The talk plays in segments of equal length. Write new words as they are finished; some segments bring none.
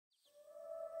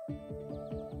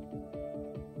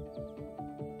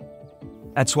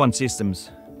At SWAN Systems,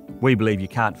 we believe you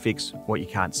can't fix what you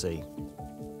can't see.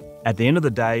 At the end of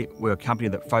the day, we're a company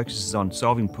that focuses on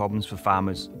solving problems for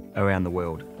farmers around the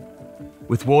world.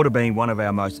 With water being one of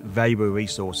our most valuable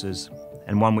resources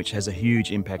and one which has a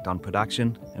huge impact on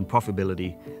production and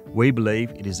profitability, we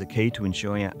believe it is the key to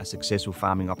ensuring a successful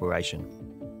farming operation.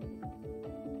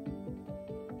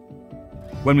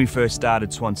 When we first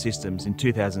started SWAN Systems in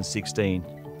 2016,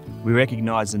 we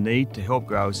recognised the need to help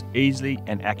growers easily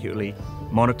and accurately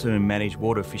monitor and manage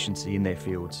water efficiency in their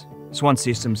fields. SWAN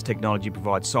Systems technology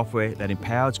provides software that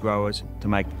empowers growers to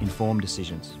make informed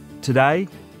decisions. Today,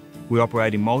 we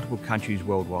operate in multiple countries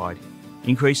worldwide,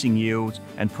 increasing yields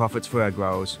and profits for our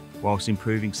growers whilst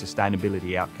improving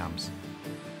sustainability outcomes.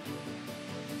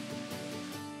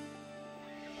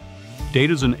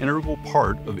 Data is an integral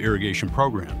part of irrigation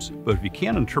programs, but if you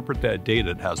can't interpret that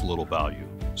data, it has little value.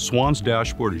 SWAN's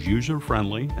dashboard is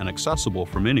user-friendly and accessible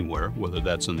from anywhere, whether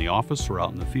that's in the office or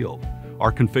out in the field.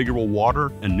 Our configurable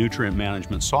water and nutrient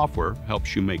management software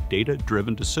helps you make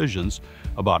data-driven decisions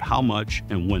about how much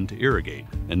and when to irrigate,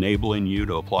 enabling you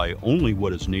to apply only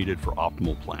what is needed for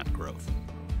optimal plant growth.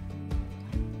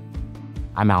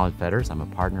 I'm Alan Fetters. I'm a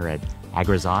partner at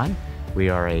Agrizon. We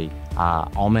are a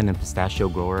almond and pistachio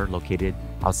grower located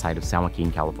outside of San Joaquin,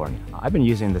 California. I've been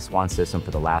using the SWAN system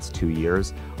for the last 2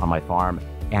 years on my farm,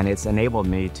 and it's enabled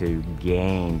me to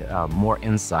gain more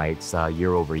insights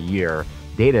year over year.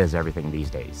 Data is everything these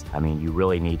days. I mean, you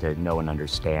really need to know and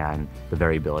understand the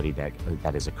variability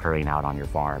that is occurring out on your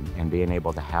farm, and being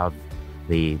able to have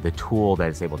the tool that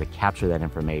is able to capture that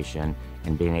information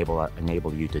and being able to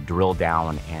enable you to drill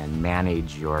down and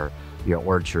manage your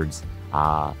orchards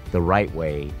the right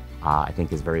way, I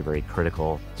think is very, very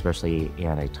critical, especially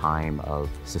in a time of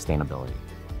sustainability.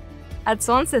 At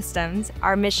SWAN Systems,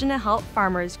 our mission to help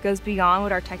farmers goes beyond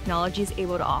what our technology is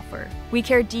able to offer. We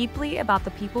care deeply about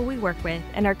the people we work with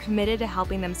and are committed to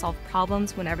helping them solve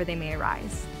problems whenever they may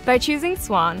arise. By choosing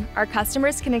SWAN, our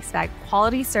customers can expect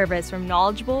quality service from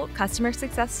knowledgeable customer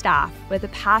success staff with a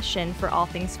passion for all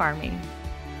things farming.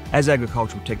 As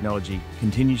agricultural technology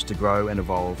continues to grow and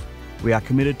evolve, we are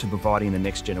committed to providing the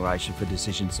next generation for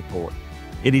decision support.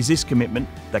 It is this commitment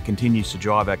that continues to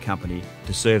drive our company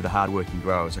to serve the hardworking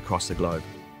growers across the globe.